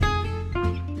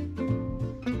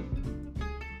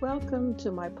welcome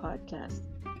to my podcast.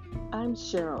 I'm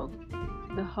Cheryl,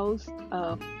 the host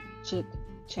of Chick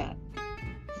Chat,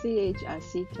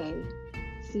 ChickChat.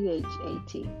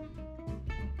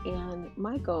 And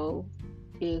my goal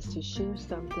is to share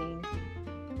something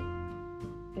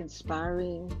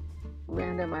inspiring,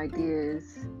 random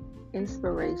ideas,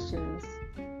 inspirations,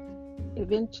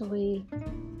 eventually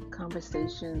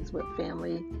conversations with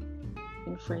family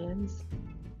and friends,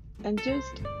 and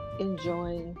just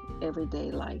enjoying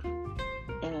everyday life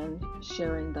and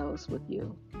sharing those with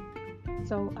you.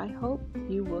 So I hope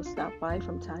you will stop by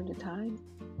from time to time,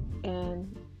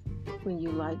 and when you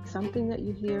like something that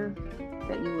you hear,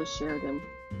 that you will share them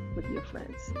with your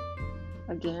friends.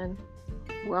 Again,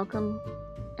 welcome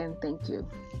and thank you.